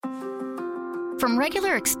From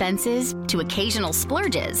regular expenses to occasional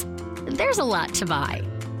splurges, there's a lot to buy.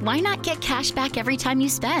 Why not get cash back every time you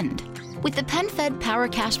spend? With the PenFed Power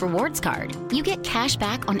Cash Rewards Card, you get cash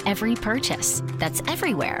back on every purchase. That's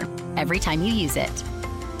everywhere, every time you use it.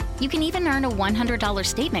 You can even earn a $100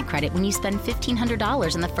 statement credit when you spend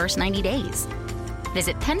 $1,500 in the first 90 days.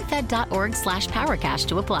 Visit PenFed.org/PowerCash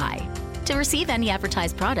to apply. To receive any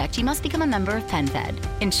advertised product, you must become a member of PenFed,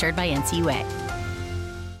 insured by NCUA.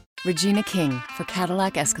 Regina King for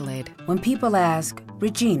Cadillac Escalade. When people ask,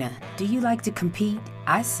 Regina, do you like to compete?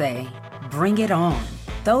 I say, bring it on.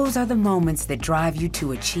 Those are the moments that drive you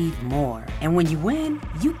to achieve more. And when you win,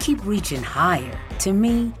 you keep reaching higher. To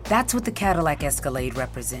me, that's what the Cadillac Escalade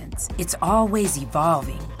represents. It's always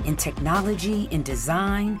evolving in technology, in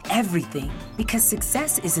design, everything. Because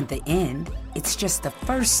success isn't the end, it's just the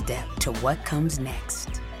first step to what comes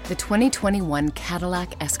next. The 2021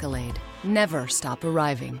 Cadillac Escalade. Never stop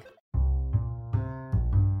arriving.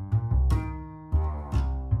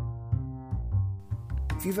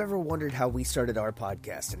 If you've ever wondered how we started our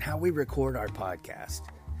podcast and how we record our podcast,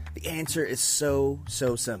 the answer is so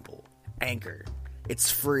simple. Anchor.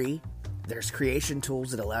 It's free. There's creation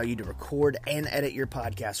tools that allow you to record and edit your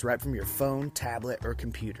podcast right from your phone, tablet, or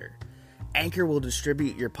computer. Anchor will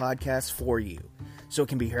distribute your podcast for you, so it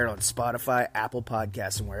can be heard on Spotify, Apple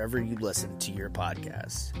Podcasts, and wherever you listen to your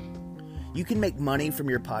podcasts. You can make money from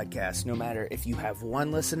your podcast no matter if you have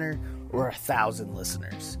 1 listener or 1,000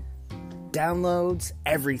 listeners. Downloads,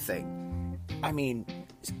 everything. I mean,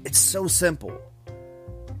 it's so simple.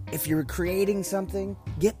 If you're creating something,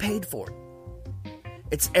 get paid for it.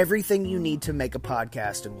 It's everything you need to make a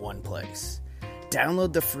podcast in one place.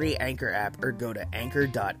 Download the free Anchor app or go to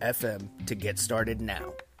anchor.fm to get started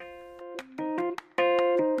now.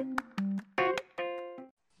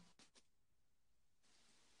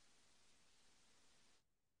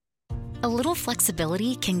 A little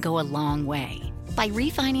flexibility can go a long way. By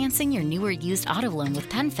refinancing your new or used auto loan with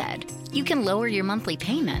PenFed, you can lower your monthly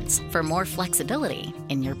payments for more flexibility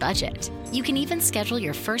in your budget. You can even schedule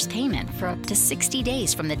your first payment for up to 60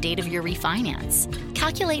 days from the date of your refinance.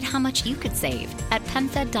 Calculate how much you could save at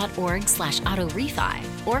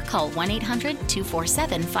PenFed.org/auto-refi or call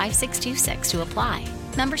 1-800-247-5626 to apply.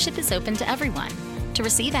 Membership is open to everyone. To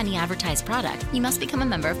receive any advertised product, you must become a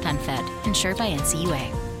member of PenFed, insured by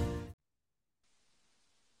NCUA.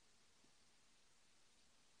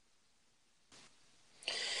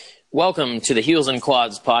 Welcome to the Heels and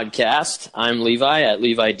Quads podcast. I'm Levi at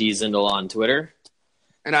Levi D. Zindel on Twitter.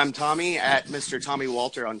 And I'm Tommy at Mr. Tommy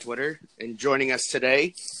Walter on Twitter. And joining us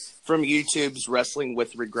today from YouTube's Wrestling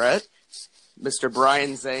with Regret, Mr.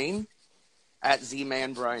 Brian Zane at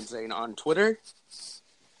Z-Man Brian Zane on Twitter.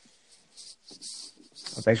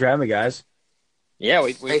 Well, thanks for having me, guys. Yeah,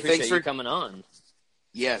 we appreciate you coming on.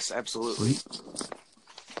 Yes, absolutely.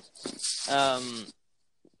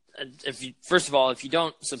 First of all, if you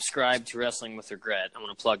don't subscribe to Wrestling with Regret, I'm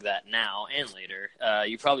going to plug that now and later.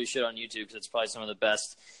 You probably should on YouTube because it's probably some of the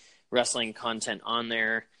best wrestling content on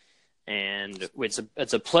there. And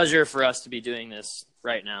it's a pleasure for us to be doing this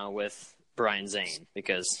right now with Brian Zane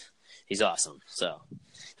because he's awesome. So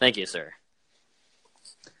thank you, sir.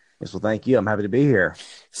 Yes, well, thank you. I'm happy to be here.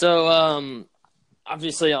 So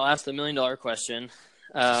obviously I'll ask the $1 million question.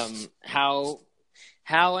 How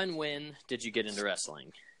and when did you get into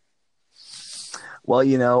wrestling? Well,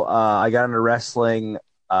 I got into wrestling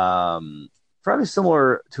probably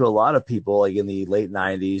similar to a lot of people, like in the late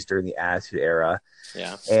 90s during the Attitude Era.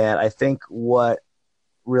 Yeah. And I think what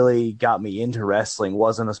really got me into wrestling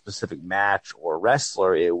wasn't a specific match or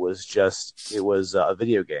wrestler. It was a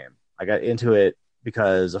video game. I got into it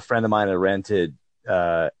because a friend of mine had rented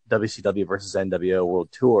WCW versus NWO World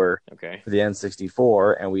Tour for the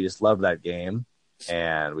N64, and we just loved that game,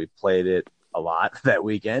 and we played it a lot that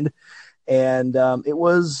weekend. And that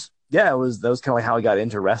was kind of like how I got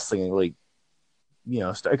into wrestling and really,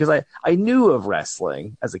 start, because I knew of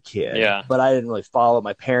wrestling as a kid, but I didn't really follow.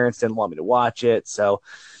 My parents didn't want me to watch it, so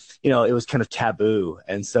it was kind of taboo.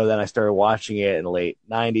 And so then I started watching it in the late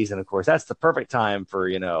 90s, and of course that's the perfect time for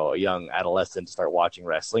a young adolescent to start watching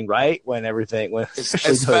wrestling, right? When everything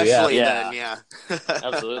especially then, yeah.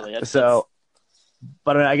 Absolutely.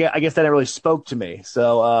 But I guess that really spoke to me.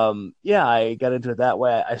 So, I got into it that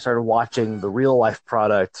way. I started watching the real life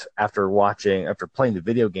product after playing the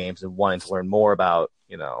video games and wanting to learn more about,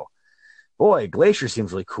 boy, Glacier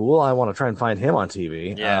seems really cool. I want to try and find him on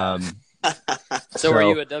TV. Yeah. So were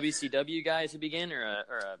you a WCW guy to begin or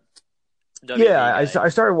a WWE Yeah, I guy?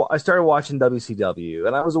 started watching WCW,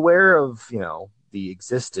 and I was aware of, the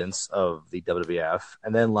existence of the WWF.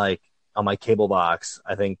 And then on my cable box,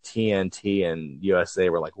 I think TNT and USA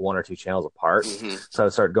were like 1 or 2 channels apart. Mm-hmm. So I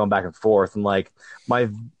started going back and forth. And like I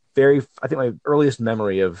think my earliest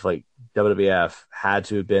memory of like WWF had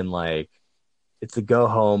to have been like, it's the go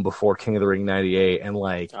home before King of the Ring 98. And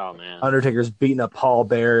like, Oh man, Undertaker's beating up Paul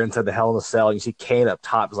Bearer inside the Hell in a Cell. And you see Kane up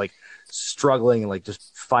top is like struggling and like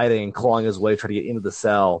just fighting and clawing his way, trying to get into the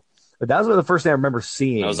cell. But that was the first thing I remember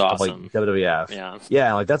seeing that was of awesome. like WWF.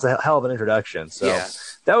 Yeah, like that's a hell of an introduction. So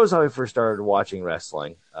that was how I first started watching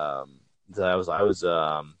wrestling. So I was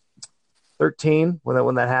 13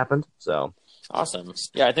 when that happened. So awesome.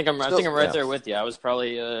 Yeah, I think I'm right there with you. I was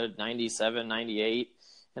probably 97, 98,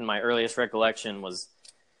 and my earliest recollection was,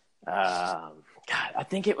 God, I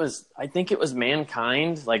think it was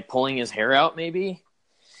Mankind like pulling his hair out. Maybe.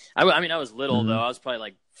 I mean, I was little though. I was probably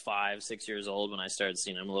like 5, 6 years old when I started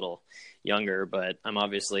seeing him. A little younger, but I'm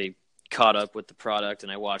obviously caught up with the product,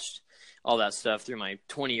 and I watched all that stuff through my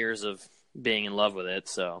 20 years of being in love with it.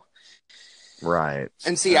 So, right.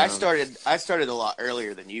 And see, I started a lot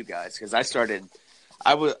earlier than you guys because I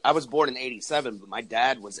was born in '87, but my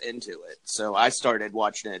dad was into it, so I started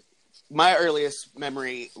watching it. My earliest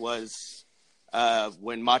memory was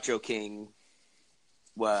when Macho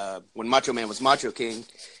Man was Macho King,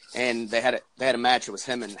 and they had a match. It was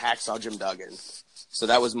him and Hacksaw Jim Duggan. So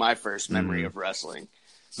that was my first memory of wrestling.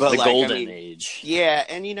 But the golden age. Yeah,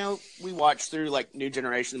 and we watched through like New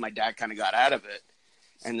Generation. My dad kind of got out of it,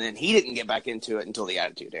 and then he didn't get back into it until the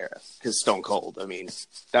Attitude Era because Stone Cold. I mean,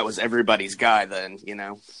 that was everybody's guy then.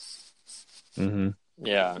 Mm-hmm.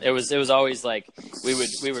 Yeah, it was always like we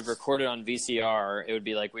would record it on VCR. It would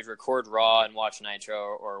be like we'd record Raw and watch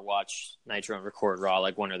Nitro, or watch Nitro and record Raw,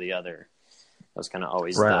 like one or the other. That was kind of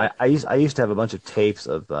always right. I used to have a bunch of tapes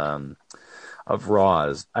of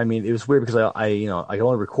Raws. I mean, it was weird because I could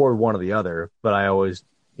only record one or the other, but I always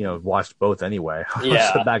watched both anyway.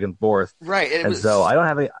 Yeah, back and forth. Right, so I don't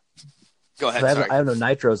have any. Go ahead. I have no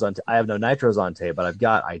Nitros on. I have no Nitros on tape, but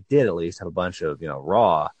I did at least have a bunch of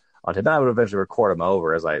Raw on tape. Then I would eventually record them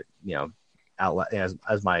over as I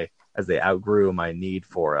as they outgrew my need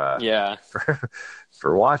for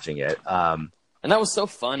for watching it. And that was so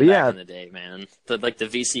fun back in the day, man. The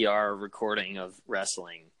VCR recording of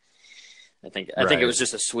wrestling. I think it was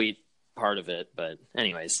just a sweet part of it. But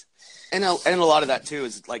anyways, and a lot of that too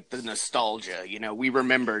is like the nostalgia. We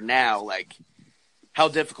remember now like how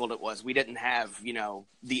difficult it was. We didn't have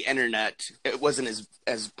the internet. It wasn't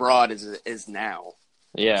as broad as it is now.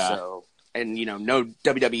 Yeah. So no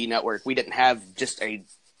WWE Network. We didn't have just a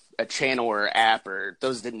channel or app, or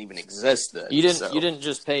those didn't even exist then. You didn't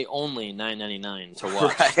just pay only $9.99 to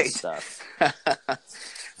watch this stuff.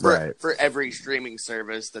 For every streaming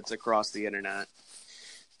service that's across the internet.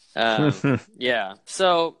 Yeah.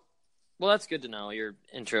 So, well, that's good to know. Your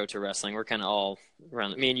intro to wrestling. We're kind of all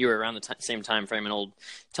around. Me and you were around the same time frame. And old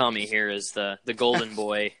Tommy here is the golden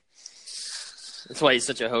boy. That's why he's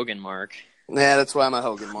such a Hogan mark. Yeah, that's why I'm a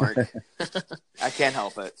Hogan mark. I can't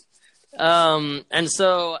help it. And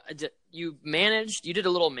so you did a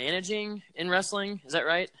little managing in wrestling. Is that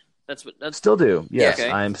right? That's still do. Yes. Yeah,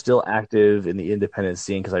 okay. I'm still active in the independent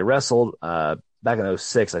scene because I wrestled, back in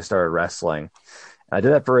 2006, I started wrestling. And I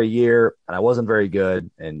did that for a year and I wasn't very good.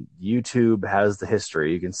 And YouTube has the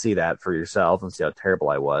history. You can see that for yourself and see how terrible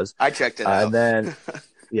I was. I checked it out. And then,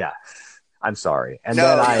 yeah, I'm sorry. And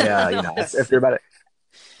then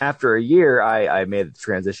after a year, I made the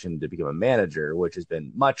transition to become a manager, which has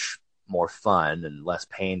been much more fun and less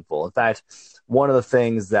painful. In fact, one of the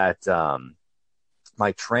things that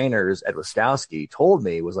my trainers at Wiskowski told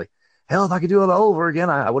me was like, hell, if I could do it all over again,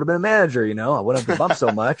 I would have been a manager, I wouldn't have to bump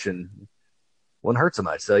so much and wouldn't hurt so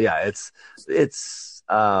much. So yeah, it's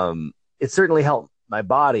certainly helped my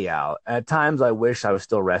body out. At times I wish I was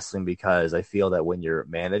still wrestling because I feel that when you're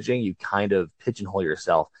managing, you kind of pigeonhole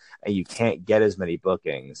yourself and you can't get as many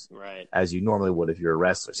bookings as you normally would if you're a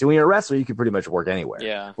wrestler. See, when you're a wrestler, you can pretty much work anywhere.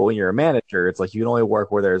 Yeah. But when you're a manager, it's like you can only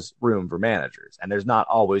work where there's room for managers, and there's not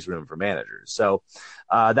always room for managers. So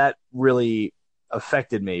that really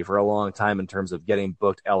affected me for a long time in terms of getting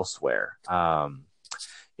booked elsewhere.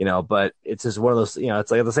 But it's just one of those,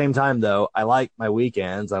 it's like at the same time, though, I like my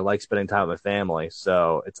weekends. I like spending time with my family.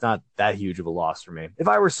 So it's not that huge of a loss for me. If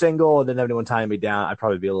I were single and didn't have anyone tying me down, I'd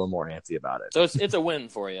probably be a little more antsy about it. So it's a win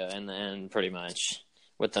for you and pretty much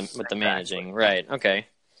with the managing. Right. Okay.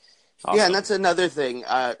 Awesome. Yeah. And that's another thing.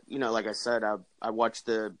 Like I said, I watched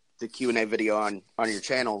the Q&A video on your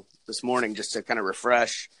channel this morning just to kind of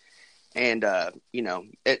refresh. And,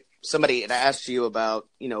 somebody had asked you about,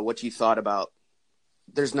 what you thought about,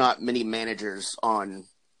 there's not many managers on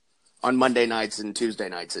Monday nights and Tuesday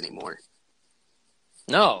nights anymore.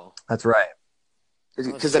 No, that's right.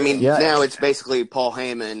 Because, I mean, now it's basically Paul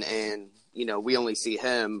Heyman, and, we only see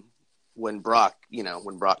him when Brock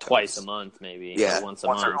twice a month, maybe. Yeah. Once a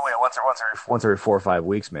month. Once every 4 or 5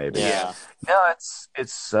 weeks, maybe. Yeah.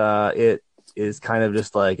 It is kind of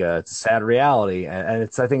just like it's a sad reality, and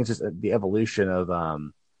I think it's just the evolution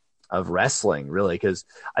of wrestling, really, because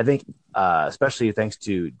I think, especially thanks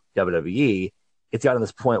to WWE, it's gotten to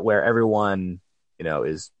this point where everyone,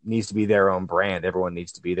 needs to be their own brand. Everyone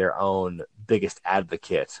needs to be their own biggest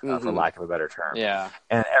advocate, for lack of a better term. Yeah.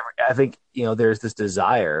 And I think, there's this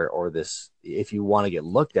desire, or this, if you want to get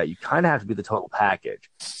looked at, you kind of have to be the total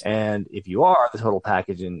package. And if you are the total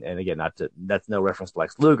package, and again, that's no reference to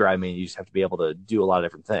Lex Luger. I mean, you just have to be able to do a lot of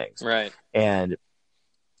different things. Right. And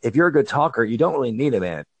if you're a good talker, you don't really need a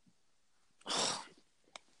man.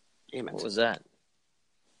 Damn it. What was that?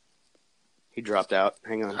 He dropped out.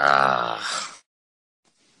 Hang on.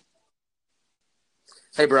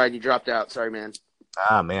 Hey, Brian, you dropped out. Sorry, man.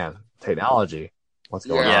 Man, technology. What's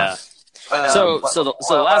going on? Yeah. So the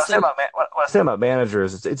last thing what I say about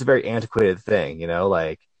managers, it's a very antiquated thing.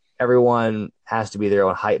 Like everyone has to be their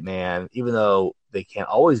own hype man, even though they can't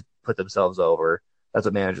always put themselves over. That's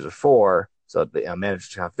what managers are for. So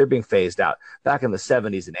managers, they're being phased out. Back in the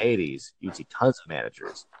 70s and 80s, you'd see tons of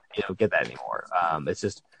managers. You don't get that anymore. It's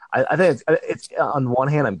just, I think it's on one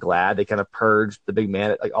hand, I'm glad they kind of purged the big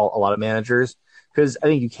man, like a lot of managers, because I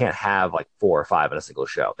think you can't have like 4 or 5 in a single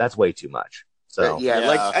show. That's way too much. So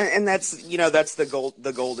and that's that's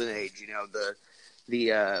the golden age.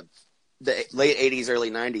 The late 80s,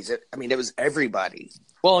 early 90s. It was everybody.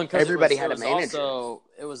 Well, and everybody had a manager.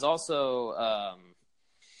 It was also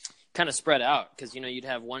kind of spread out, because you'd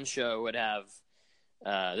have one show would have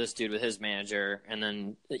this dude with his manager, and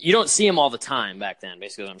then you don't see him all the time back then.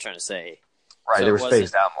 Basically, what I'm trying to say. Right, so they were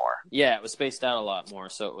spaced out more. Yeah, it was spaced out a lot more,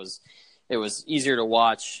 so it was easier to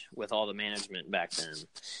watch with all the management back then.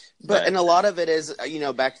 But and a lot of it is,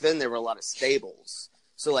 back then there were a lot of stables.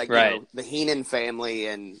 So like the Heenan family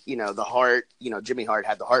and the Hart, Jimmy Hart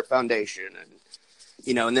had the Hart Foundation, and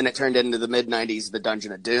and then it turned into the mid '90s, the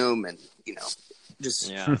Dungeon of Doom, and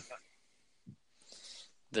just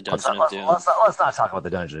the Dungeon of Doom. Let's not talk about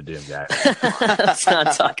the Dungeon of Doom, guys. Let's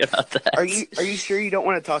not talk about that. Are you sure you don't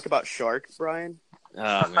want to talk about Shark, Brian?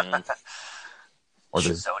 Oh man. Or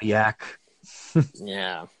the Zodiac.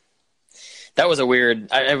 Yeah. That was a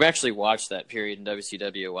weird. I've actually watched that period in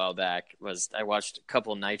WCW a while back. I watched a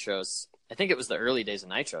couple Nitros. I think it was the early days of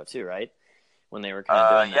Nitro too, right? When they were kind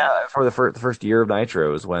of doing that. Yeah, for the first year of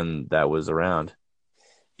Nitro was when that was around.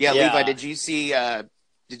 Yeah, Levi, did you see the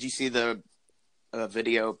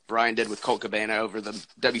video Brian did with Colt Cabana over the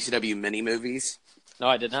WCW mini movies? No,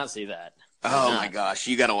 I did not see that. Oh my gosh,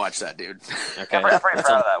 you got to watch that, dude. Okay, I'm pretty proud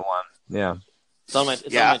of that one. Yeah, it's on my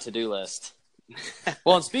to-do list.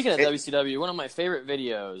 Well, and speaking of WCW, one of my favorite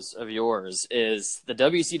videos of yours is the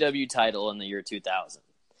WCW title in the year 2000,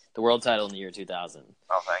 the world title in the year 2000.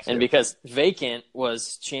 Oh, thank you. And because Vacant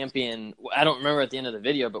was champion, I don't remember at the end of the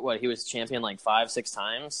video, but he was champion like 5-6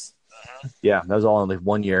 times. Yeah, that was all in like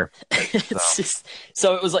 1 year.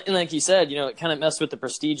 So it was like you said, it kind of messed with the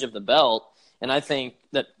prestige of the belt. And I think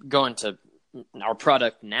that going to our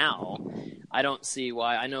product now, I don't see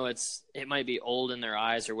why. I know it might be old in their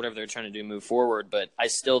eyes or whatever they're trying to do move forward, but I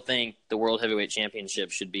still think the World Heavyweight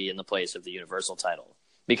Championship should be in the place of the Universal title,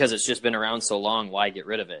 because it's just been around so long. Why get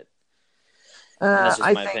rid of it? That's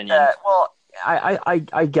just my opinion.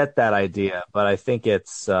 I get that idea, but I think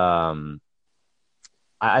it's I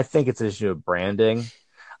think it's an issue of branding.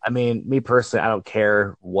 I mean, me personally, I don't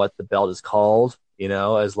care what the belt is called,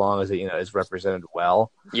 as long as it is represented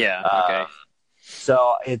well. Yeah. Okay.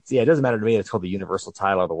 So it doesn't matter to me if it's called the Universal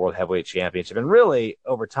title or the World Heavyweight Championship. And really,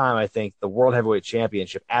 over time, I think the World Heavyweight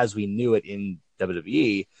Championship, as we knew it in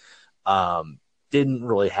WWE, didn't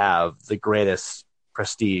really have the greatest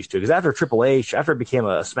prestige to it. Because after Triple H, after it became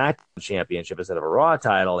a SmackDown Championship instead of a Raw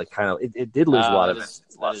title, it did lose a lot of its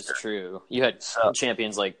luster. That is true. You had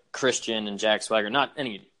champions like Christian and Jack Swagger.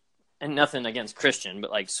 And nothing against Christian, but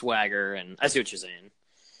like Swagger, and I see what you're saying.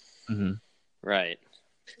 Mm-hmm. Right.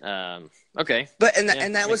 Okay. But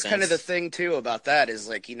and that was kind of the thing too about that is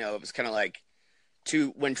like, it was kind of like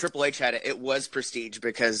when Triple H had it, it was prestige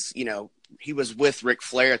because, he was with Ric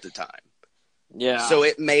Flair at the time. Yeah. So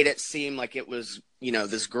it made it seem like it was,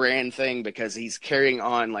 this grand thing because he's carrying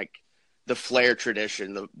on like the Flair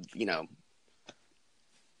tradition, with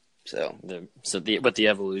the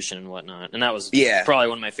evolution and whatnot. And that was probably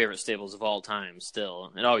one of my favorite stables of all time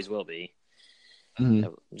still. It always will be.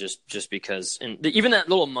 Mm-hmm. Just because, and even that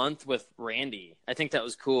little month with Randy, I think that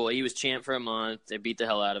was cool. He was champ for a month. They beat the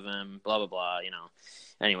hell out of him. Blah blah blah.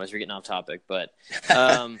 Anyways, we're getting off topic, but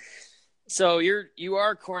So you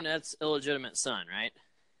are Cornette's illegitimate son, right?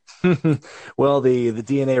 Well, the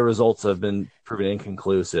DNA results have been proven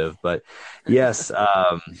inconclusive, but yes,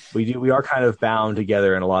 we are kind of bound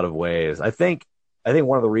together in a lot of ways. I think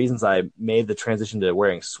one of the reasons I made the transition to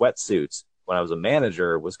wearing sweatsuits when I was a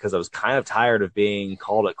manager was because I was kind of tired of being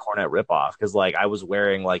called a Cornette ripoff, because like I was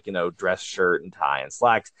wearing like, dress shirt and tie and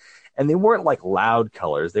slacks, and they weren't like loud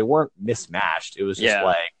colors, they weren't mismatched. It was just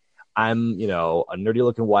like I'm, a nerdy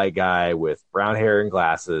looking white guy with brown hair and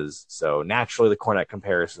glasses. So naturally the Cornette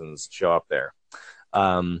comparisons show up there.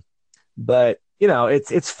 But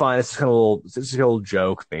it's fun. It's kind of it's just a little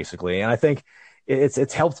joke basically. And I think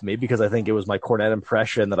it's helped me because I think it was my Cornette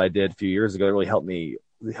impression that I did a few years ago. It really helped the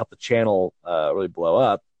channel, really blow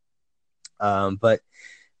up. But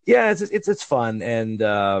yeah, it's fun. And,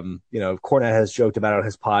 Cornette has joked about it on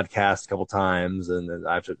his podcast a couple times, and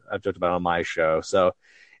I've joked about it on my show. So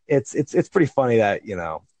it's pretty funny that,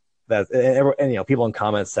 and people in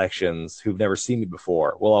comment sections who've never seen me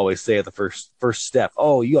before will always say at the first step,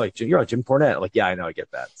 "Oh, you're like Jim Cornette." Like, yeah, I know, I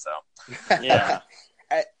get that. So yeah,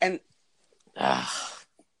 and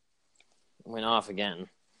went off again.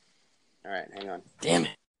 All right, hang on. Damn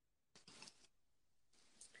it,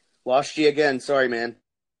 lost you again. Sorry, man.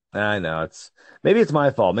 I know maybe it's my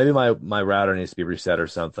fault. Maybe my router needs to be reset or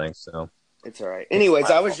something. So it's all right.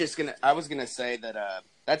 Anyways, I was gonna say that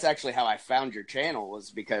that's actually how I found your channel,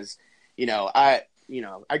 was because I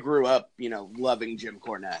grew up loving Jim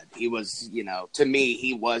Cornette. He was to me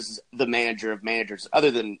he was the manager of managers,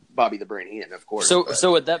 other than Bobby the Brain Heenan, of course.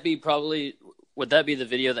 So would that be the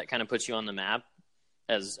video that kind of puts you on the map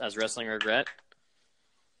as Wrestling Regret?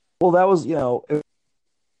 Well, that was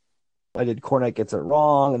I did Cornette Gets It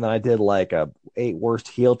Wrong, and then I did like a 8 worst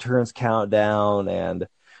heel turns countdown, and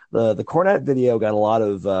the Cornette video got a lot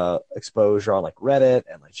of exposure on like Reddit,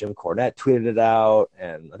 and like Jim Cornette tweeted it out,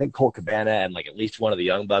 and I think Colt Cabana and like at least one of the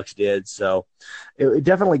Young Bucks did. So it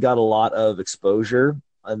definitely got a lot of exposure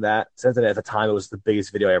in that sense, and at the time it was the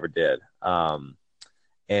biggest video I ever did.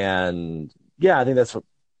 And yeah, I think that's what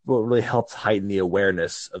really helped heighten the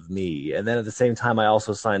awareness of me. And then at the same time, I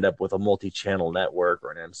also signed up with a multi-channel network,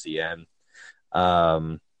 or an MCN.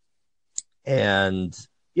 And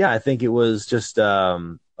yeah, I think it was just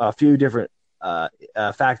a few different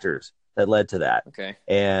factors that led to that. Okay.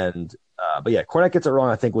 And but yeah, Cornette Gets It Wrong,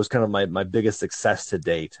 I think, was kind of my biggest success to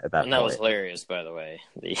date at that point. And that was hilarious, by the way.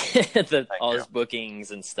 All his bookings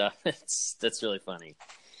and stuff. That's really funny.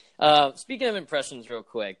 Speaking of impressions, real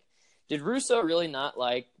quick, did Russo really not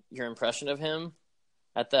like your impression of him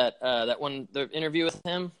at the interview with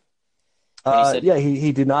him?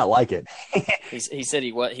 He did not like it. he said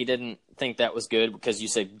he didn't think that was good because you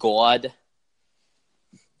said God.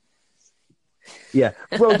 Yeah,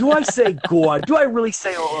 bro. Do I say God? Do I really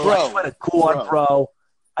say God, bro?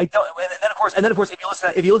 I don't. And then of course, if you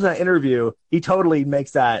listen to that interview, he totally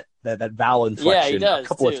makes that vowel inflection yeah, he does, a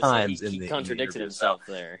couple too. of times. So he in the contradicted interview, himself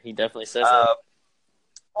there. He definitely says that.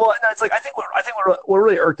 Well, no, it's like I think what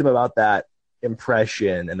really irked him about that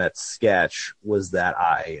impression and that sketch was that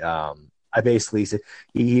I basically said,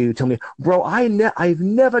 he told me, bro, I've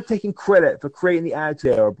never taken credit for creating the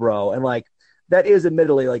Attitude Era, bro, and like that is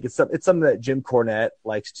admittedly like it's something that Jim Cornette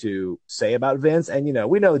likes to say about Vince, and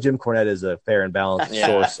we know Jim Cornette is a fair and balanced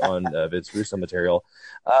source on Vince Russo material.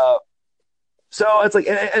 So it's like,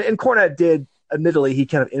 and Cornette did admittedly he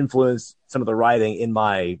kind of influenced some of the writing in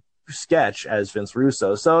my sketch as Vince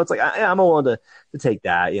Russo, so it's like I'm willing to take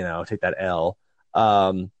that, take that L.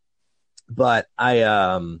 But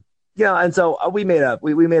and so we made up.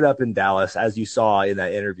 We made up in Dallas, as you saw in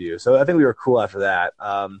that interview. So I think we were cool after that.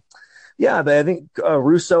 But I think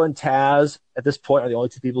Russo and Taz at this point are the only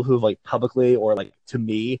two people who have like publicly or like to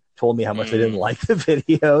me told me how much they didn't like the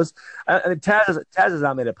videos. And Taz has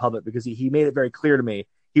not made it public because he made it very clear to me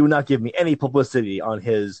he would not give me any publicity on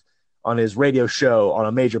his radio show on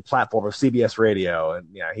a major platform of CBS Radio. And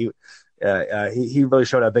he really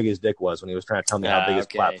showed how big his dick was when he was trying to tell me how big his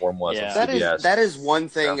platform was on CBS. That is one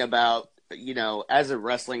thing about, as a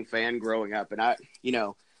wrestling fan growing up, and I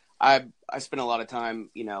spent a lot of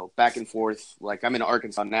time, back and forth. Like, I'm in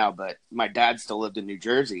Arkansas now, but my dad still lived in New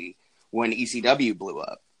Jersey when ECW blew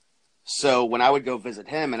up. So when I would go visit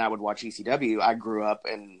him and I would watch ECW, I grew up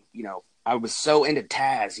and, I was so into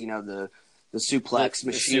Taz, the suplex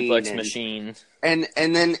machine. The suplex machine. And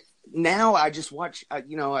then now I just watch, I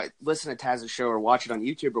listen to Taz's show or watch it on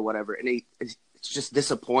YouTube or whatever, and it's just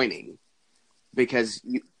disappointing because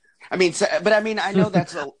I know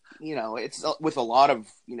that's it's with a lot of,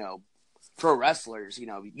 pro wrestlers,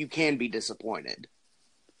 you can be disappointed.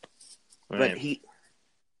 Right. But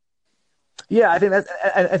Yeah, I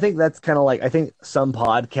think that's kind of like, I think some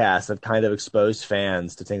podcasts have kind of exposed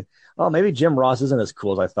fans to think, oh, maybe Jim Ross isn't as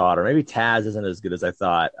cool as I thought, or maybe Taz isn't as good as I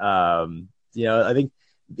thought. I think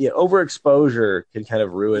overexposure can kind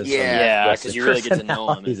of ruin some Yeah, because wrestling you really get to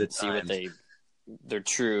know them personalities and at see what times. they're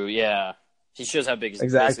true. Yeah, he shows how big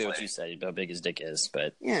Exactly. basically what you said, how big his dick is.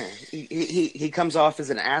 But Yeah, he comes off as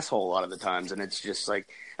an asshole a lot of the times, and it's just like,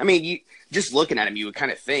 I mean, you just looking at him, you would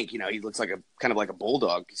kind of think, he looks like a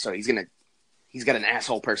bulldog, so he's got an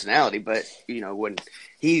asshole personality. But when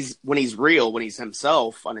he's real, when he's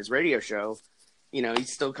himself on his radio show, he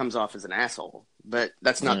still comes off as an asshole. But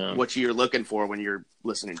that's not what you're looking for when you're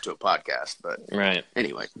listening to a podcast. But right,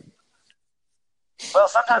 anyway. Well,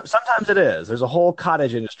 sometimes it is. There's a whole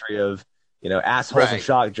cottage industry of assholes and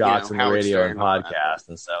shock jocks in the radio and podcast,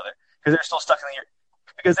 and so because they're still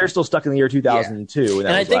stuck in the year 2002, and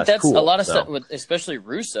I think that's cool, a lot of stuff with especially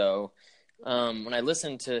Russo. When I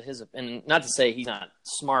listen to his, and not to say he's not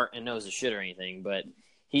smart and knows his shit or anything, but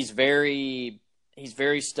he's very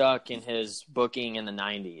stuck in his booking in the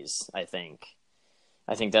 90s. I think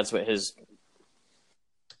that's what his.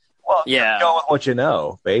 Well, go with what you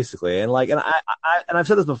know, basically, and I've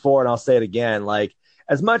said this before, and I'll say it again. Like,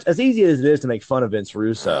 as easy as it is to make fun of Vince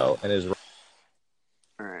Russo and his. All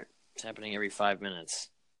right, it's happening every 5 minutes.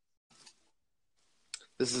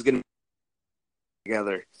 This is gonna be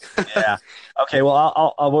together. Yeah. Okay.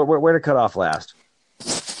 Well, I'll where to cut off last.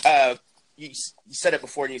 You said it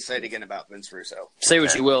before, and you say it again about Vince Russo. Say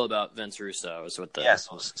what you will about Vince Russo is what the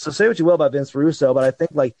So say what you will about Vince Russo, but I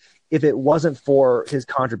think if it wasn't for his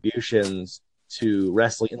contributions to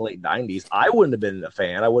wrestling in the late 90s, I wouldn't have been a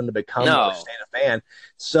fan. I wouldn't have become or stayed a fan.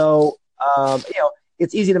 So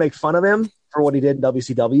it's easy to make fun of him for what he did in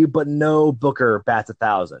WCW, but no booker bats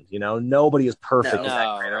 1,000. Nobody is perfect in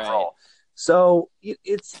that creative role. So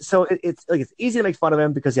it's easy to make fun of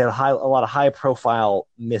him because he had a lot of high profile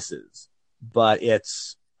misses, but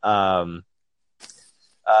it's I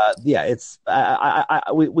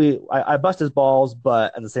bust his balls,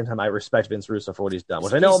 but at the same time I respect Vince Russo for what he's done,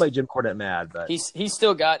 which I know will make Jim Cornette mad, but he's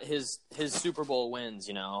still got his Super Bowl wins,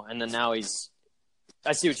 and then now I see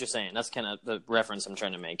what you're saying. That's kind of the reference I'm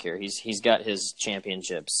trying to make here. He's got his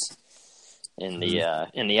championships in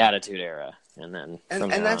the Attitude Era. And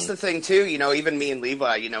that's the thing too, even me and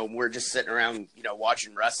Levi, we're just sitting around,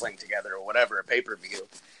 watching wrestling together or whatever, a pay-per-view.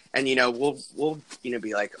 And, we'll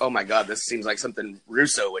be like, oh my God, this seems like something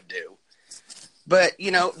Russo would do. But,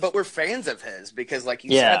 but we're fans of his because like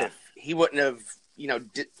you said, if he wouldn't have,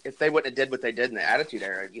 if they wouldn't have did what they did in the Attitude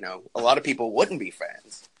Era, a lot of people wouldn't be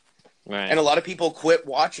fans. Right. And a lot of people quit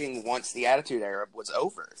watching once the Attitude Era was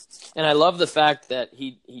over. And I love the fact that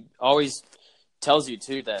he always tells you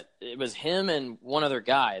too that it was him and one other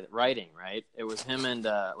guy writing, right? It was him and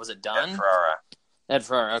was it Dunn? Ed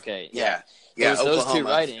Ferrara. Okay, yeah. It was those two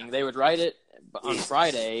writing. They would write it on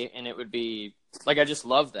Friday, and it would be like, I just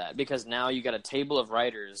love that because now you got a table of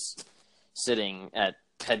writers sitting at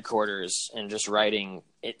headquarters and just writing.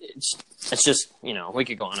 It's just we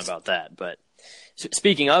could go on about that, but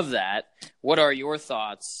speaking of that, what are your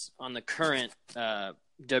thoughts on the current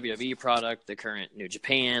WWE product, the current New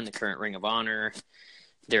Japan, the current Ring of Honor,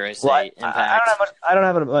 dare I say, Impact? I don't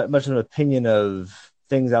have much of an opinion of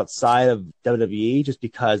things outside of WWE just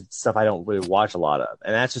because it's stuff I don't really watch a lot of,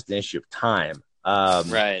 and that's just an issue of time.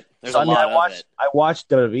 Right. There's I watch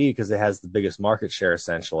WWE because it has the biggest market share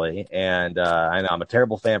essentially, and I know I'm a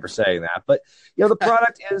terrible fan for saying that, but the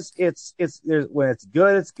product is when it's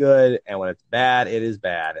good, and when it's bad, it is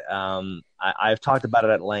bad. I've talked about it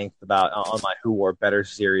at length on my Who Wore Better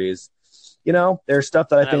series. There's stuff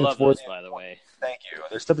that I think is worthy. By the way, thank you.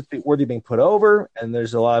 There's stuff that's worthy of being put over, and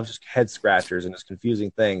there's a lot of just head scratchers and just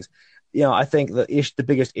confusing things. I think the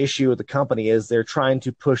biggest issue with the company is they're trying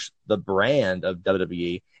to push the brand of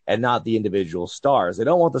WWE and not the individual stars. They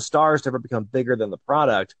don't want the stars to ever become bigger than the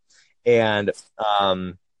product, and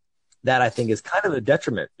that I think is kind of a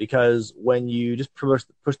detriment because when you just push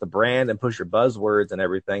the brand and push your buzzwords and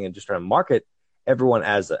everything and just try to market everyone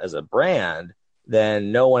as a brand,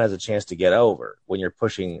 then no one has a chance to get over when you're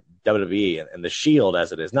pushing WWE and the Shield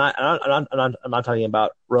as it is. I'm not talking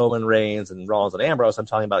about Roman Reigns and Rollins and Ambrose. I'm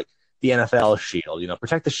talking about the NFL Shield.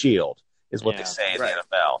 Protect the Shield is what they say in the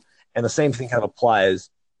NFL, and the same thing kind of applies.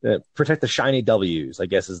 Protect the shiny W's, I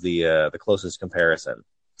guess, is the closest comparison.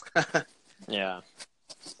 Yeah.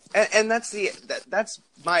 And that's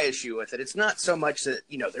my issue with it. It's not so much that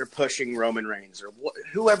they're pushing Roman Reigns or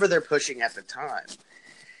whoever they're pushing at the time.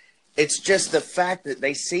 It's just the fact that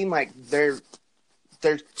they seem like they're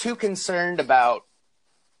too concerned about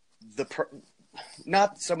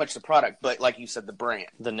not so much the product, but like you said, the brand,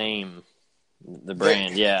 the name, the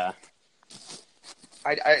brand. Yeah.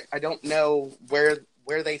 I don't know where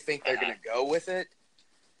they think they're going to go with it.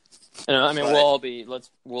 I mean,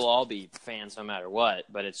 we'll all be fans no matter what,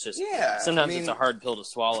 but it's just sometimes it's a hard pill to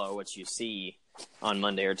swallow what you see on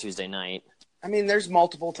Monday or Tuesday night. I mean, there's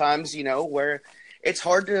multiple times, where it's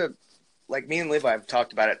hard to, like me and Levi have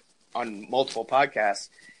talked about it on multiple podcasts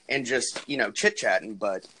and just, chit-chatting,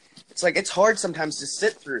 but it's like it's hard sometimes to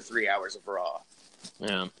sit through 3 hours of Raw.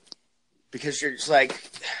 Yeah. Because you're just like,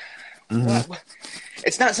 what?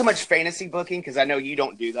 It's not so much fantasy booking, because I know you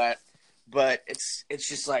don't do that. But it's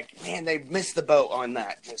just like, man, they missed the boat on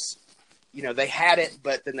that. Just, they had it,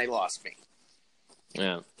 but then they lost me.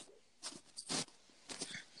 Yeah.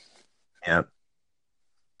 Yeah.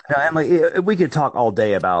 And we could talk all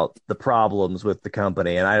day about the problems with the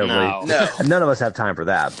company, and I don't none of us have time for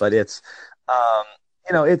that. But it's,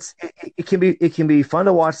 it can be fun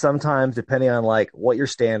to watch sometimes, depending on like what your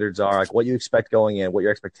standards are, like what you expect going in, what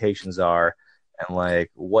your expectations are, and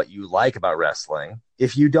like what you like about wrestling.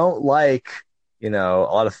 If you don't like, a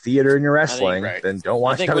lot of theater in your wrestling, then don't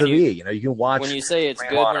watch WWE. You can watch. When you say it's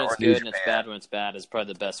good when it's good and it's bad when it's bad is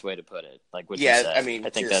probably the best way to put it. Like what you said. I mean, I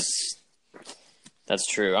think that's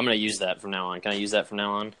true. I'm going to use that from now on. Can I use that from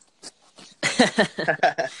now on?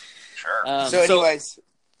 Sure. So anyways,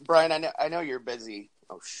 Brian, I know you're busy.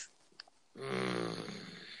 Oh,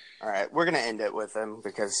 All right, we're going to end it with him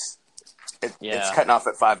because it's cutting off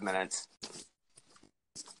at 5 minutes.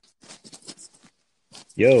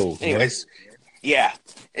 Yo. Anyways,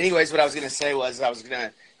 what I was going to say was I was going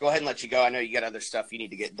to go ahead and let you go. I know you got other stuff you need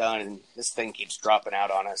to get done, and this thing keeps dropping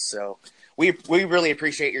out on us. So we really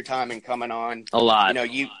appreciate your time and coming on. A lot.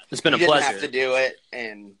 It's been a pleasure. Didn't have to do it.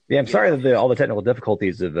 And I'm sorry that all the technical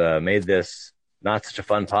difficulties have made this not such a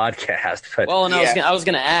fun podcast. But I was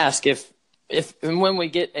going to ask if when we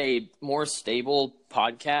get a more stable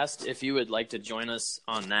podcast, if you would like to join us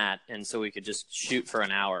on that, and so we could just shoot for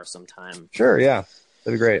an hour sometime. Sure, yeah.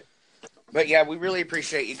 That'd be great. But yeah, we really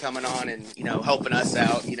appreciate you coming on and, helping us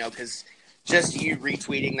out, because just you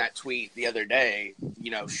retweeting that tweet the other day,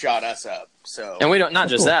 shot us up. So, and we don't, not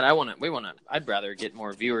just that, I'd rather get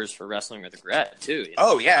more viewers for Wrestling with Regret too.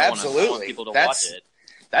 Oh yeah, absolutely. I want people to watch it.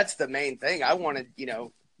 That's the main thing. I want to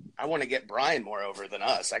get Brian more over than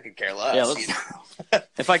us. I could care less. Yeah,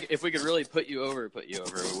 if we could really put you over, we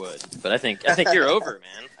would. But I think you're over,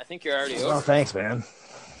 man. I think you're already over. Oh, thanks, man.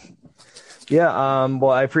 Yeah, well,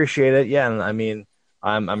 I appreciate it. Yeah, and I mean,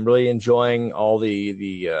 I'm really enjoying all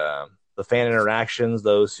the fan interactions.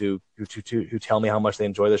 Those who tell me how much they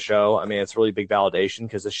enjoy the show. I mean, it's really big validation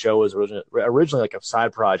because the show was originally like a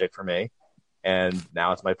side project for me, and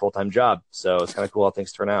now it's my full-time job. So it's kind of cool how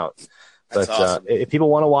things turn out. But awesome. If people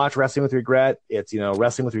want to watch Wrestling with Regret, it's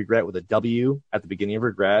Wrestling with Regret with a W at the beginning of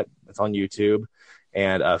Regret. It's on YouTube,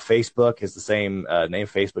 and Facebook is the same name,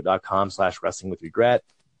 facebook.com/Wrestling with Regret.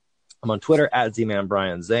 I'm on Twitter at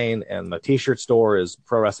ZManBrianZane, and my t-shirt store is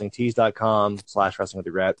ProWrestlingTees.com/Wrestling with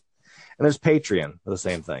Regret. And there's Patreon for the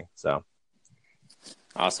same thing. So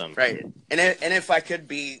awesome. Right. And if I could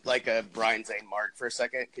be like a Brian Zane Mark for a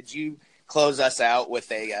second, could you close us out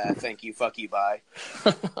with a thank you, fuck you, bye?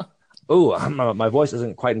 Oh, my voice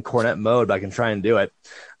isn't quite in cornet mode, but I can try and do it.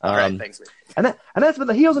 All right, thanks. And that's been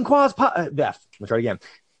the Heels and Quads let me try it again.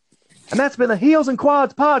 And that's been the Heels and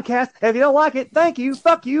Quads podcast. If you don't like it, thank you,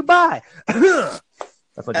 fuck you, bye. That's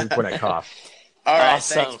my Jim Cornette cough. All right,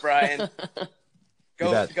 awesome. Thanks, Brian.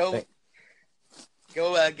 Go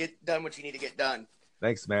get done what you need to get done.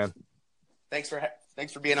 Thanks, man. Thanks for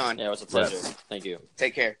being on. Yeah, it was a pleasure. Yes. Thank you.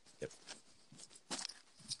 Take care. Yep.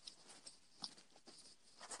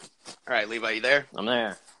 All right, Levi, you there? I'm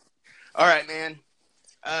there. All right, man.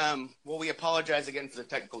 Well, we apologize again for the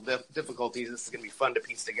technical difficulties. This is going to be fun to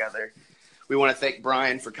piece together. We want to thank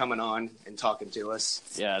Brian for coming on and talking to us.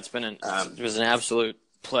 Yeah, it was an absolute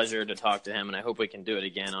pleasure to talk to him, and I hope we can do it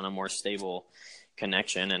again on a more stable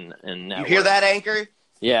connection and network. You hear that, Anchor?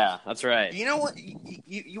 Yeah, that's right. You know what?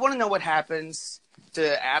 You want to know what happens to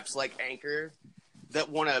apps like Anchor that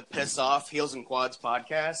want to piss off Heels and Quads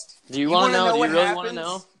podcast? Do you want to know? Do you really want to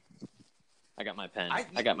know? I got my pen. I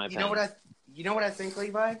got my pen. You know what I think,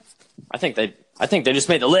 Levi? I think they just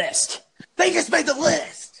made the list. They just made the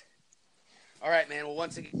list. All right, man. Well,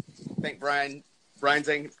 once again, thank Brian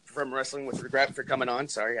Zane from Wrestling with Regret for coming on.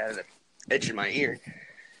 Sorry, I had an itch in my ear.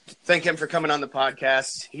 Thank him for coming on the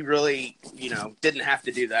podcast. He really, didn't have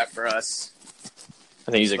to do that for us.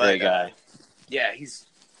 I think he's a great guy. Yeah, he's an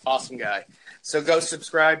awesome guy. So go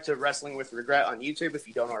subscribe to Wrestling with Regret on YouTube if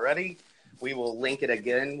you don't already. We will link it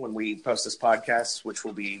again when we post this podcast, which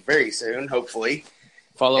will be very soon, hopefully.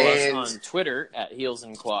 Follow us on Twitter at Heels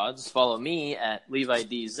and Quads. Follow me at Levi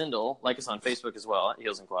D. Zindel. Like us on Facebook as well at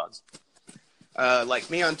Heels and Quads. Like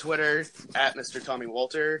me on Twitter, at Mr. Tommy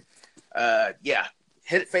Walter.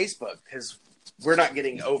 Hit Facebook, because we're not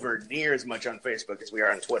getting over near as much on Facebook as we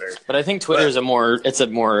are on Twitter. But I think Twitter is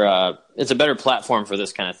it's a better platform for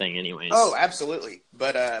this kind of thing anyways. Oh, absolutely.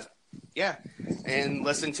 But, and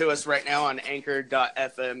listen to us right now on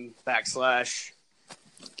anchor.fm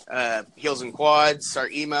 / Heels and Quads. Our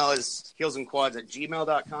email is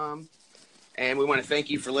heelsandquads@gmail.com. And we want to thank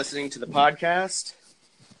you for listening to the podcast.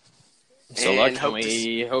 So luck, and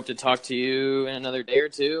we hope to talk to you in another day or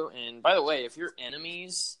two. And by the way, if you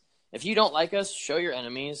don't like us, show your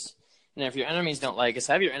enemies. And if your enemies don't like us,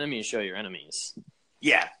 have your enemies show your enemies.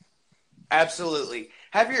 Yeah, absolutely.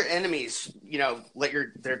 Have your enemies, let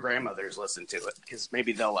their grandmothers listen to it, because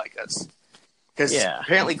maybe they'll like us. Because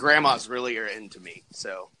apparently grandmas really are into me.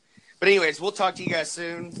 So, but anyways, we'll talk to you guys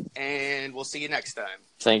soon, and we'll see you next time.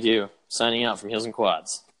 Thank you. Signing out from Heels and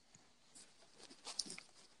Quads.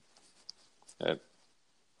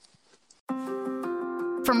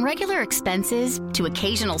 From regular expenses to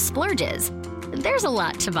occasional splurges, there's a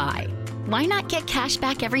lot to buy. Why not get cash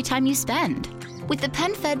back every time you spend? With the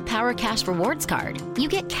PenFed Power Cash Rewards Card, you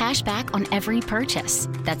get cash back on every purchase.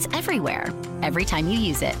 That's everywhere, every time you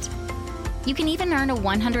use it. You can even earn a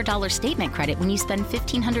 $100 statement credit when you spend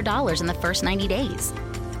 $1,500 in the first 90 days.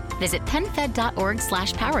 Visit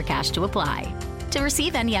PenFed.org/PowerCash to apply. To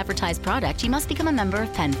receive any advertised product, you must become a member of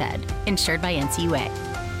PenFed, insured by NCUA.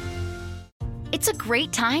 It's a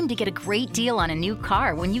great time to get a great deal on a new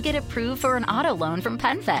car when you get approved for an auto loan from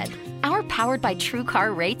PenFed. Our Powered by True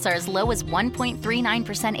Car rates are as low as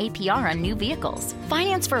 1.39% APR on new vehicles.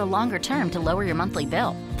 Finance for a longer term to lower your monthly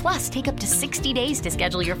bill. Plus, take up to 60 days to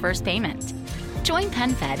schedule your first payment. Join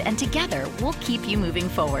PenFed, and together we'll keep you moving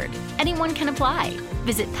forward. Anyone can apply.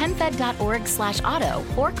 Visit PenFed.org/auto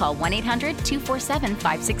or call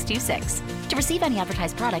 1-800-247-5626. To receive any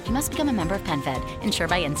advertised product, you must become a member of PenFed, insured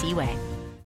by NCUA.